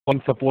On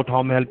support,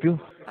 how may I help you?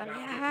 Yeah,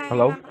 hi.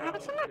 Hello? I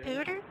was on my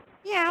pooter.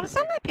 Yeah, I was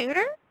on my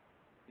pooter,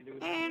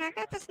 and I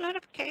got this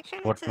notification.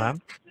 It What, says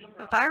ma'am?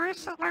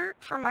 virus alert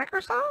from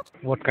Microsoft.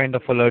 What kind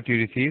of alert you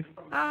receive?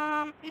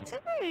 It's in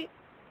the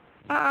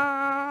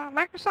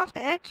Microsoft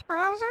Edge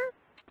browser,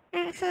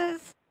 and it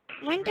says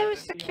Windows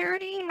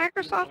security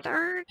Microsoft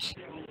Edge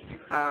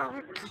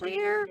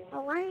clear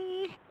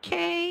ring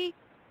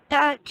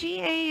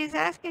K.ga is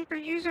asking for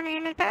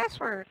username and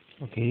password.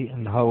 Okay,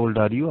 and how old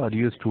are you? Are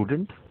you a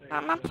student?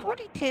 I'm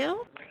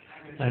 42.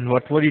 And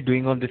what were you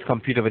doing on this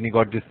computer when you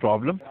got this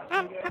problem?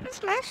 I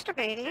was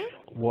masturbating.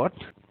 What?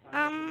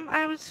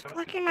 I was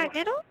flicking my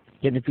diddle.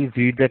 Can you please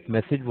read that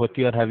message, what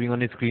you are having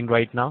on your screen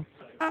right now?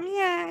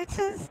 Yeah, it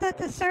says that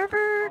the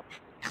server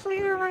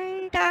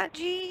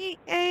clearing.ga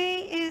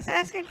is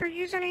asking for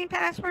username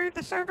password.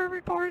 The server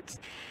reports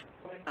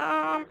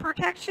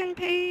protection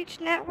page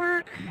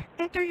network.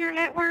 Enter your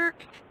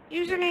network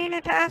username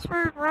and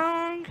password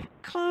wrong.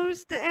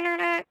 Close the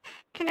internet.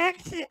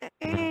 Connect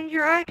and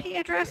your IP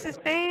address is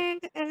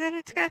banned. And then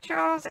it's got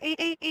y'all's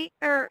 888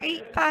 or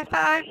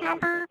 855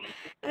 number.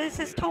 This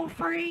is toll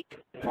free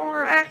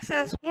for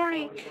access.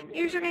 Warning: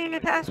 username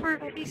and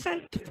password will be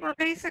sent for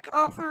basic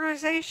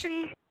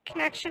authorization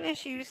connection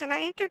issues. And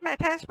I entered my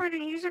password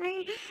and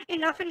username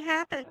and nothing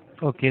happened.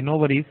 Okay, no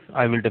worries.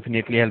 I will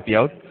definitely help you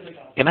out.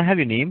 Can I have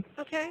your name?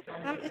 Okay,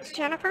 it's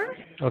Jennifer.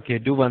 Okay,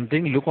 do one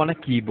thing. Look on a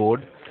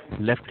keyboard,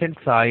 left hand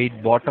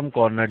side, bottom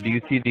corner. Do Yeah.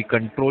 you see the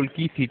control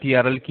key,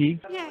 CTRL key?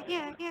 Yeah,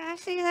 I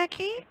see that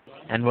key.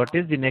 And what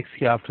is the next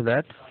key after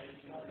that?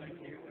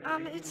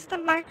 It's the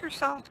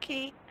Microsoft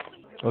key.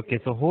 Okay,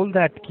 so hold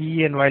that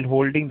key and while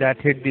holding that,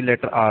 hit the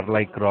letter R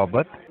like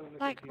Robert.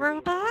 Like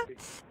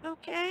robots?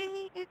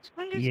 Okay, it's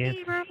Windows Yes,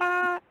 key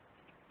robot.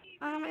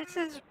 It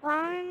says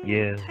run.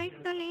 yes.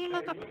 Type the name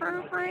of the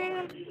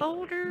program,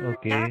 folder,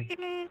 Okay.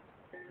 document,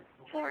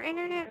 or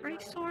internet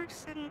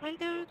resource, and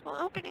Windows will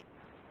open it.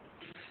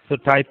 So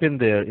type in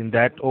there. In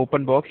that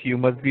open box, you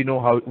must be know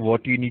how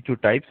what you need to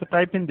type. So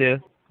type in there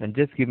and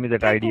just give me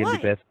that Type ID and the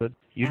what? password.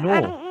 You I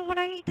know. don't know what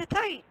I need to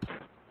type.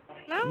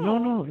 No, No.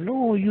 no,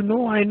 no. You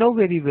know. I know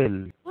very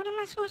well. What am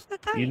I supposed to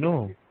You type?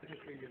 know.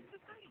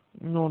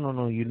 No, no,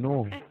 no. You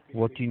know I,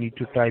 what you need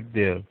to type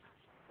there.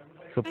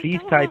 So I please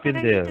don't know type what in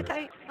I need to there.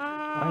 type.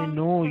 I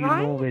know you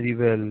Run? know very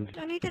well.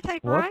 Do I need to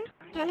type What? run?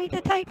 Do I need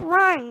to type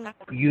run?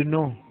 You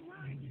know.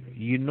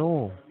 You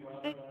know.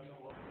 I,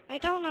 I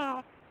don't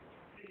know.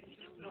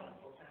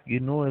 You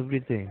know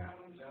everything.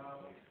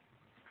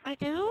 I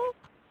do?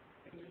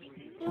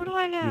 What do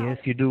I know? Yes,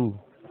 you do.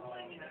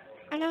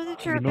 I know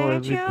that you're You a know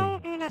banjo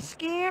everything. and a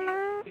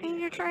scammer and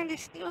you're trying to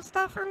steal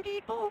stuff from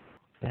people?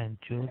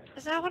 Banjo.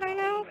 Is that what I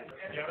know?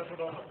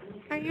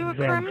 Are you a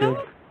criminal?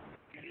 Banjo.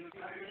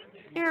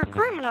 You're a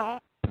criminal.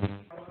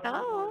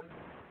 Hello?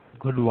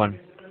 Good one.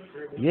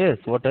 Yes,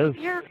 what else?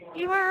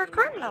 You are a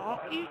criminal.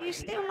 You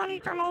steal money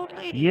from old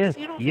ladies. Yes,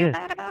 You don't feel yes,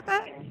 bad about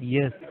that?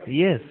 yes,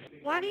 yes.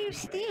 Why do you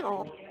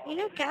steal? You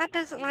know God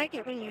doesn't like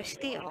it when you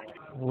steal.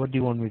 What do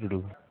you want me to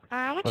do?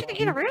 I want you to Fuck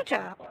get a you? real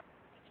job.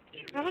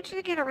 I want you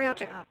to get a real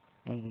job.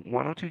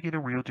 Why don't you get a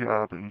real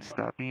job and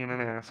stop being an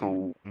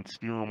asshole and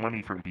stealing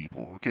money from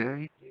people,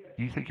 okay?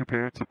 Do you think your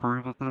parents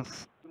approve of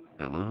this?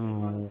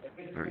 Hello?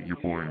 Alright, you're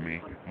boring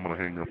me. I'm gonna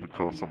hang up and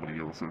call somebody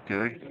else,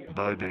 okay?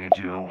 Bye,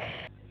 Banjo.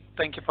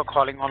 Thank you for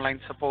calling online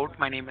support.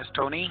 My name is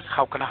Tony.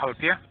 How can I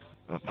help you?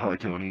 Hi,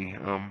 Tony.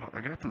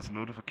 I got this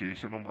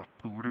notification on my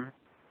computer,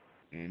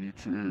 and it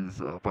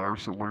says,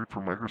 virus alert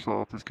from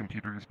Microsoft. This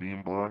computer is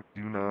being blocked.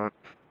 Do not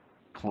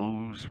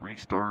close,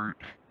 restart.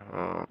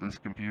 This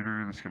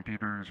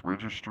computer's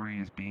registry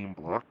is being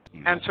blocked.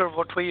 And sir,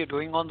 what were you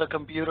doing on the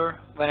computer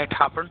when it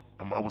happened?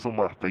 I was on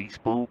my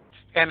Facebook.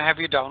 And have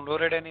you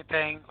downloaded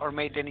anything or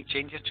made any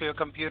changes to your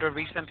computer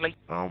recently?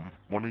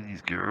 One of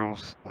these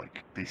girls,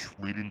 like, they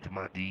slid into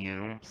my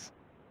DMs,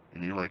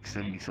 and they, like,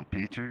 sent me some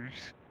pictures,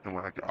 and,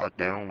 like, I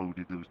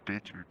downloaded those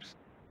pictures.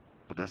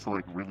 But that's,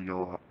 like, really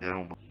all I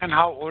downloaded. And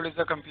how old is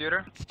the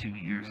computer? It's 2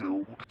 years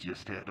old.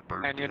 Just had a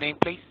birthday. And your name,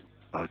 please?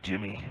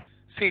 Jimmy.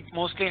 See, it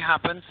mostly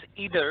happens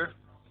either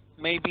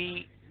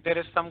maybe there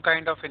is some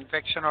kind of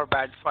infection or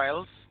bad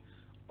files,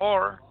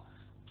 or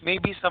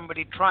maybe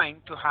somebody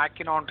trying to hack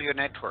in onto your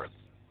network.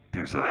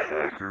 There's a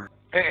hacker.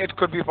 It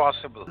could be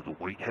possible. The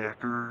white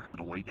hacker.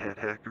 The white hat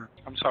hacker.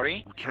 I'm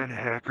sorry? What kind of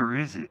hacker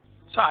is it?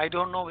 So I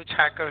don't know which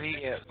hacker he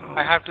is.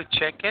 I have to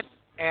check it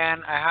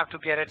and I have to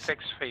get it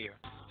fixed for you.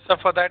 So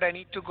for that I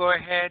need to go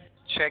ahead,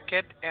 check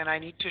it, and I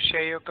need to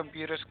share your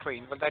computer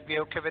screen. Will that be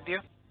okay with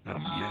you?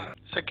 Yeah.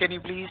 So can you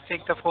please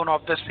take the phone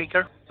off the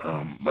speaker?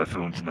 My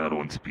phone's not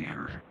on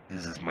speaker.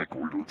 This is my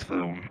cordless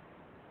phone.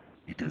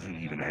 It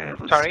doesn't even have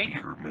a Sorry?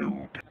 speaker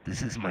mode.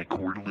 This is my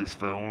cordless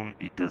phone.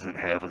 It doesn't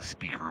have a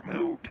speaker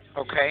mode.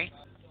 Okay.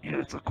 Yeah,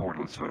 it's a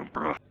cordless phone,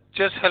 bro.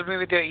 Just help me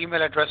with your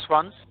email address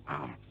once.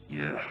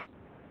 Yeah.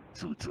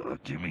 So it's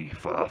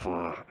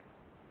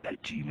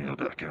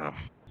jimmyfafa@gmail.com.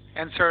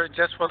 And sir,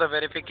 just for the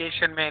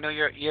verification, may I know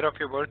your year of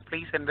your birth,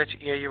 please, and which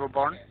year you were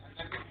born?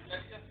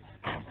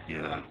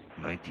 Yeah,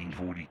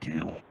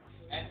 1942.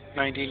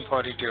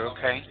 1942,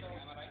 okay.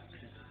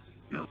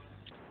 Yep.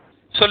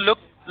 So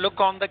look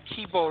on the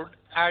keyboard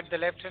at the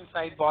left hand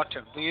side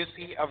bottom. Do you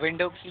see a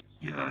window key?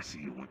 Yeah, I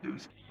see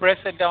Windows. Press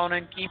it down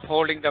and keep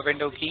holding the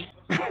window key.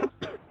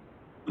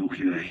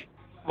 Okay.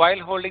 While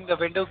holding the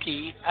window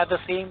key, at the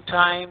same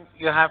time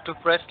you have to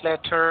press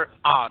letter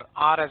R.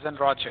 R as in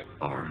Roger.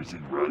 R as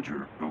in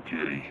Roger.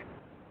 Okay.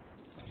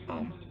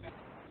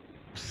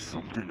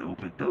 Something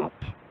opened up.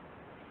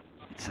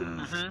 It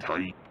says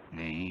type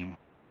name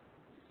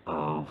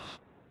of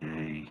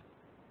a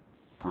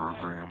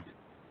program,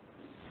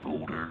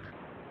 folder,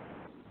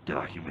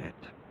 document,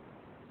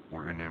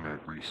 or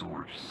internet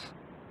resource,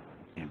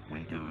 and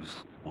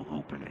Windows will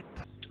open it.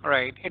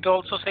 Right. It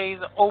also says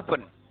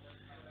open.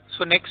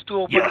 So next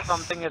to open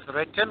something is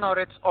written or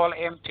it's all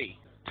empty.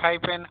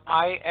 Type in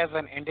I as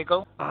in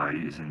indigo. I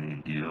as in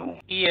Indio.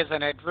 E as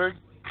in Edward.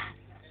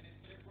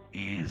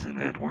 E as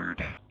in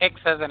Edward. X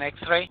as in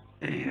X-ray.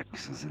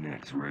 AX as in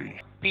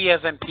X-ray. P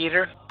as in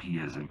Peter. P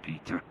as in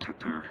Peter.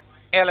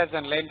 L as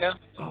in Linda.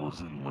 O as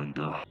in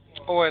Linda.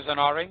 O as in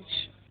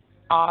orange.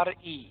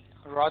 R-E,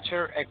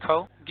 Roger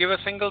Echo. Give a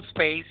single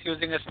space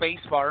using a space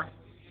bar.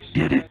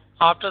 Did it.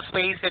 After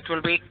space it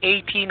will be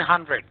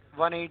 1800.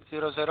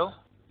 1800.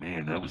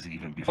 Man, that was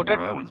even before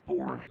I was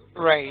born.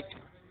 Right.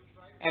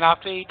 And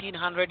after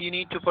 1800 you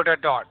need to put a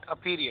dot, a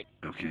period.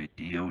 Okay,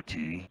 DOT.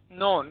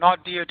 No,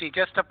 not DOT,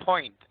 just a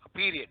point, a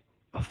period.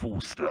 A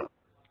full stop.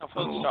 A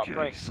full stop, Okay,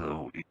 right.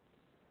 so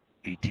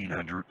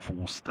 1800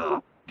 full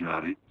stop.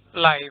 Got it.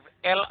 Live,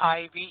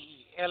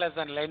 L-I-V-E, L as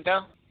in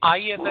Linda, I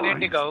as in Live.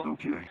 indigo,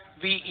 Okay.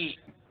 V-E.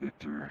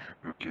 Victor.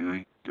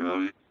 Okay,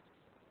 got it.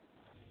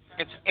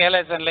 It's L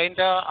as in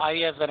Linda, I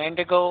as in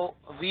indigo,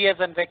 V as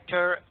in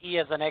Victor, E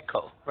as in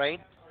echo, right?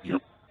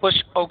 Yep. Push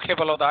OK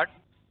below that.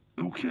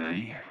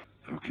 Okay.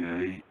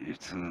 Okay. It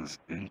says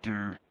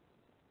enter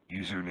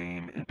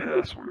username and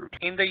password.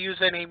 In the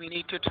username you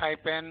need to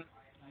type in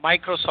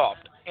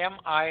Microsoft,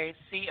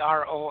 M-I-C-R-O-S-O-F-T.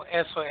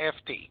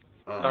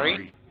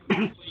 Sorry?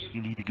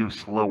 You need to go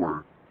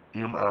slower.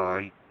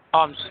 M-I-R-O.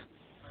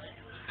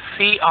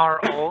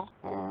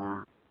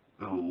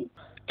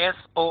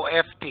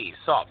 C-R-O-S-O-F-T,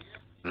 soft.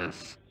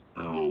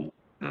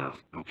 S-O-F.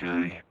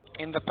 Okay.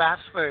 In the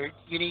password,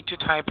 you need to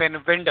type in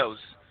Windows.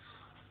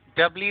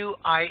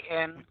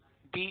 W-I-N-D-O-W-S.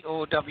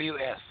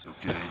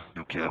 Okay.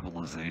 No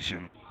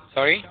capitalization.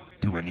 Sorry?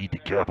 Do I need to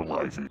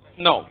capitalize it?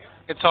 No,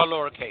 it's all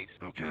lowercase.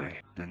 Okay.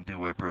 Then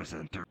do I press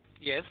enter?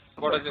 Yes.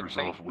 The What does it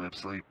say? Microsoft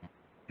website.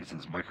 It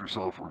says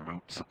Microsoft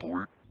Remote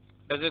Support.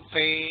 Does it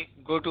say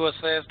go to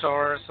assist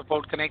or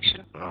support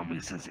connection?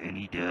 It says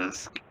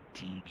AnyDesk,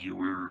 Team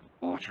Viewer,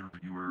 Launcher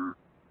Viewer,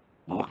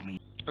 Log Me.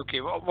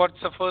 Okay, what's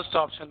the first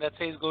option that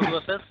says go to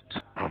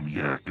assist?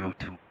 Yeah, go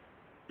to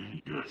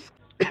AnyDesk.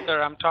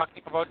 Sir, I'm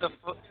talking about the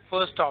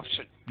first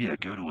option. Yeah,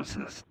 go to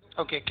assist.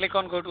 Okay, click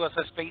on go to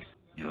assist, please.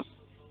 Yep.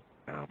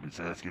 It's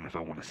asking if I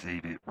want to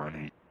save it, run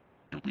it,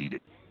 delete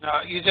it.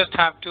 You just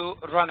have to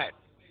run it.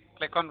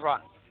 Click on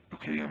run.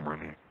 Okay, I'm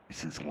running. It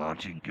says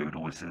launching, go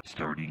to assist,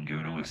 starting,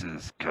 go to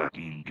assist,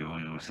 copying, go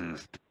to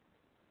assist.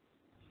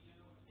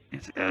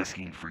 It's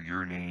asking for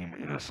your name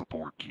and a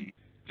support key.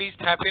 Please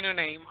type in your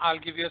name. I'll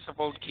give you a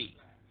support key.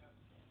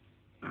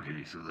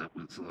 Okay, so that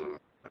was,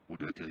 what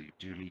did I tell you?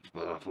 Jimmy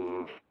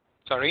Fafa.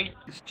 Sorry?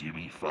 It's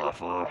Jimmy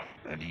Fafa.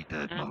 I need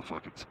that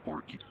motherfucking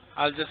support key.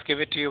 I'll just give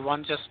it to you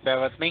once. Just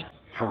bear with me.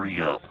 Hurry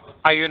up.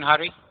 Are you in a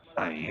hurry?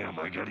 I am.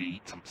 I gotta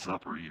eat some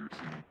supper here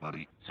soon,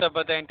 buddy. Sir,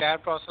 but the entire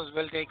process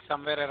will take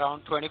somewhere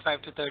around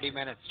 25 to 30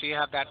 minutes. Do you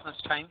have that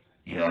much time?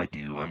 Yeah, I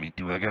do. I mean,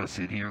 do I gotta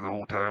sit here the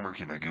whole time, or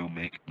can I go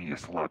make me a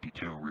sloppy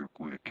Joe real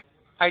quick?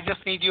 I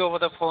just need you over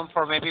the phone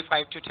for maybe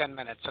 5 to 10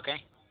 minutes,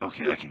 okay?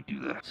 Okay, I can do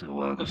that.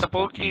 So, The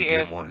support key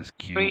is again was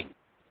Q.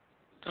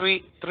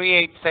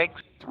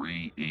 386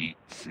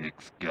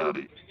 386. Got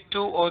it.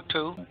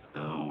 202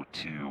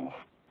 02.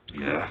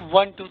 Yeah.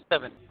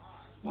 127.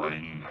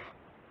 1,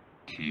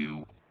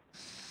 2,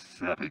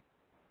 7.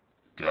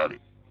 Got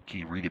it. Can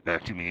you read it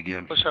back to me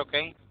again? Push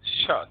OK.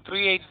 Sure.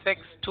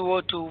 386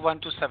 202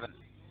 127.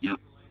 Yep.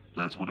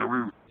 That's what I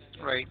wrote.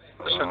 Right.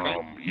 Push OK.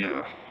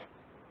 Yeah.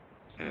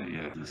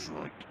 Yeah. This is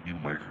like new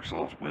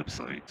Microsoft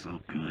website. So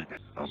good.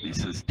 It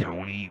says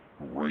Tony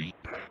Wright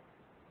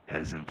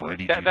has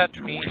invited you to That's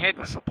join me.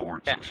 a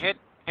support Yeah, session.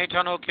 hit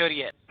on OK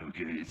yet.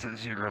 Okay, it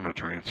says you're gonna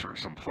transfer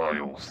some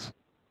files.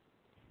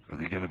 Are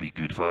they gonna be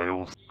good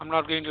files? I'm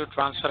not going to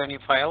transfer any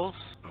files.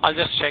 I'll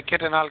just check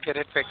it and I'll get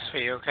it fixed for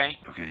you, okay?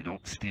 Okay,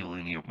 don't steal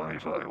any of my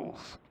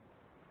files.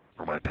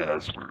 Or my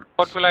passwords.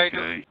 What will I do?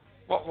 Okay?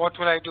 What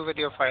will I do with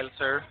your file,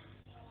 sir?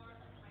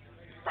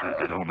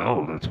 I don't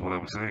know, that's what I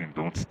was saying.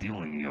 Don't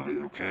steal any of it,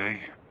 okay?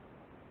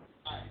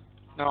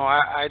 No,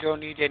 I don't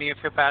need any of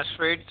your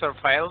passwords or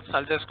files.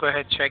 I'll just go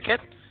ahead check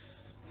it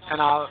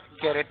and I'll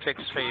get it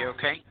fixed for you,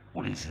 okay?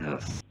 What is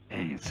this?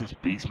 Hey, it says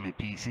Basement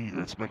PC.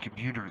 That's my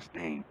computer's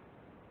name.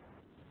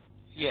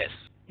 Yes.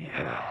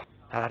 Yeah,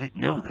 I didn't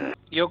know that.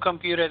 Your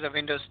computer is a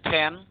Windows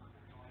 10.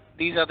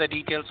 These are the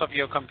details of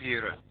your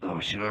computer. Oh,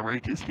 should I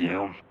write this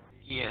down?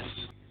 Yes.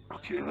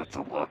 Okay, that's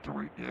a lot to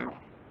write down.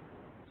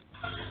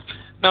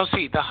 Now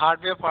see, the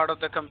hardware part of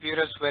the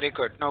computer is very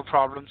good, no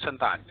problems in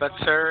that. But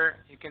sir,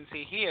 you can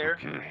see here,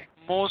 Okay.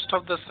 most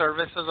of the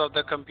services of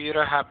the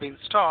computer have been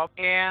stopped,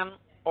 and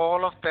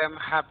all of them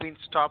have been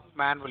stopped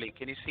manually.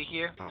 Can you see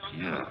here? Oh,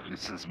 yeah, it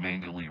says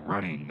manually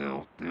running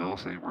now. They all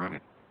say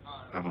running.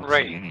 I don't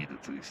Right. see any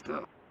that say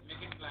stop.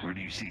 Where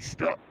do you see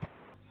stop?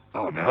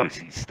 Oh, now I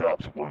see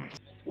stops once.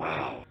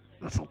 Wow,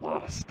 that's a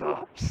lot of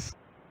stops.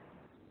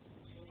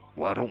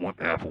 Well, I don't want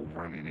Apple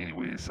running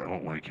anyways. I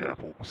don't like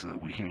Apple, so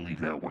we can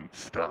leave that one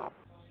stop.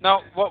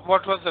 Now, what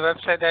was the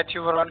website that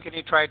you were on? Can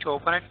you try to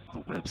open it? The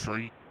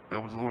website I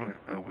was on,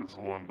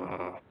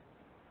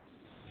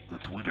 the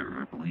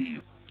Twitter, I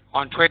believe.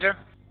 On Twitter?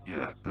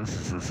 Yeah, this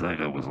is the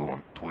site I was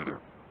on, Twitter.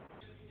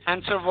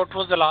 And sir, what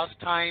was the last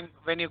time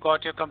when you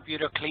got your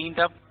computer cleaned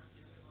up?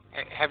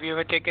 Have you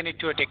ever taken it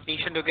to a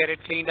technician to get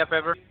it cleaned up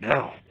ever?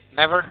 No,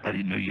 Never? I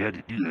didn't know you had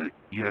to do that.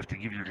 You have to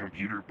give your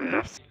computer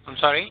baths. I'm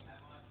sorry?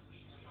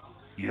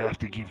 You have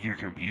to give your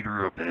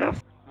computer a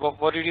bath.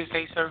 What did you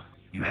say, sir?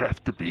 You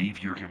have to bathe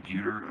your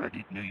computer. I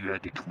didn't know you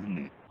had to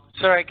clean it.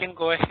 Sir, I can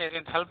go ahead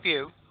and help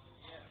you.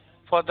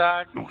 For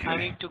that, Okay. I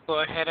need to go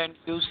ahead and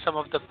use some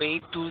of the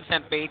Bathe tools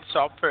and Bathe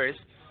softwares.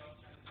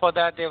 For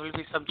that, there will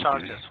be some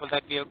charges. Will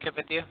that be okay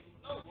with you?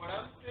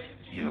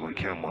 Yeah, like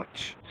how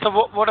much? So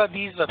what are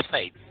these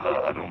websites?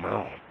 I don't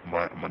know.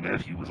 My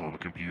nephew was on the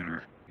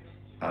computer.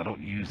 I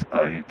don't use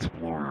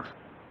iExplorer.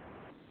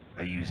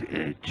 I use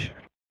Edge.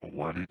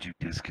 Why did you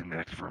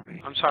disconnect from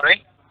me? I'm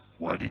sorry?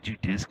 Why did you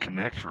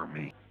disconnect from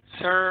me?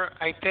 Sir,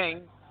 I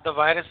think the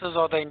viruses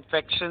or the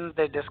infections,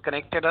 they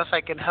disconnected us.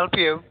 I can help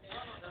you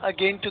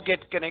again to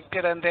get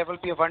connected, and there will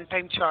be a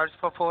one-time charge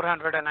for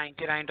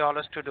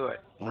 $499 to do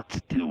it. Let's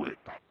do it.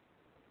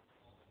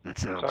 That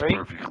sounds Sorry?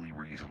 perfectly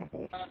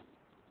reasonable.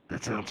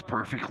 That sounds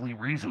perfectly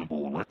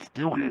reasonable. Let's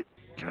do it.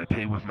 Can I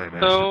pay with my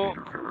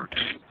masturbator card?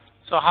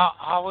 So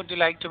how would you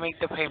like to make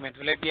the payment?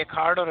 Will it be a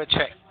card or a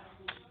check?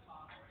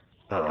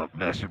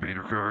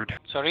 Masturbator card?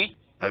 Sorry?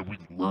 I would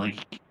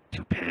like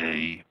to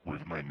pay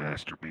with my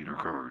masturbator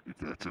card, if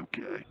that's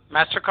okay.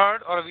 MasterCard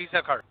or a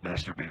Visa card?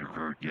 Masturbator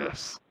card,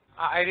 yes.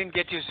 I didn't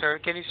get you, sir.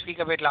 Can you speak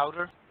a bit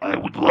louder? I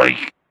would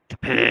like to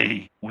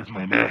pay with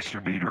my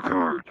masturbator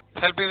card.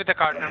 Help me with the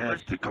card I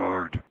numbers. have the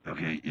card.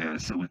 Okay, yeah,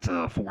 so it's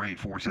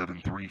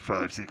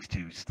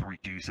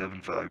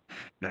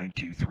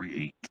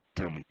 4847356232759238.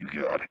 Tell me you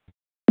got it.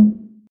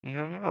 You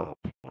hung up.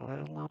 Well,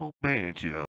 that little banjo.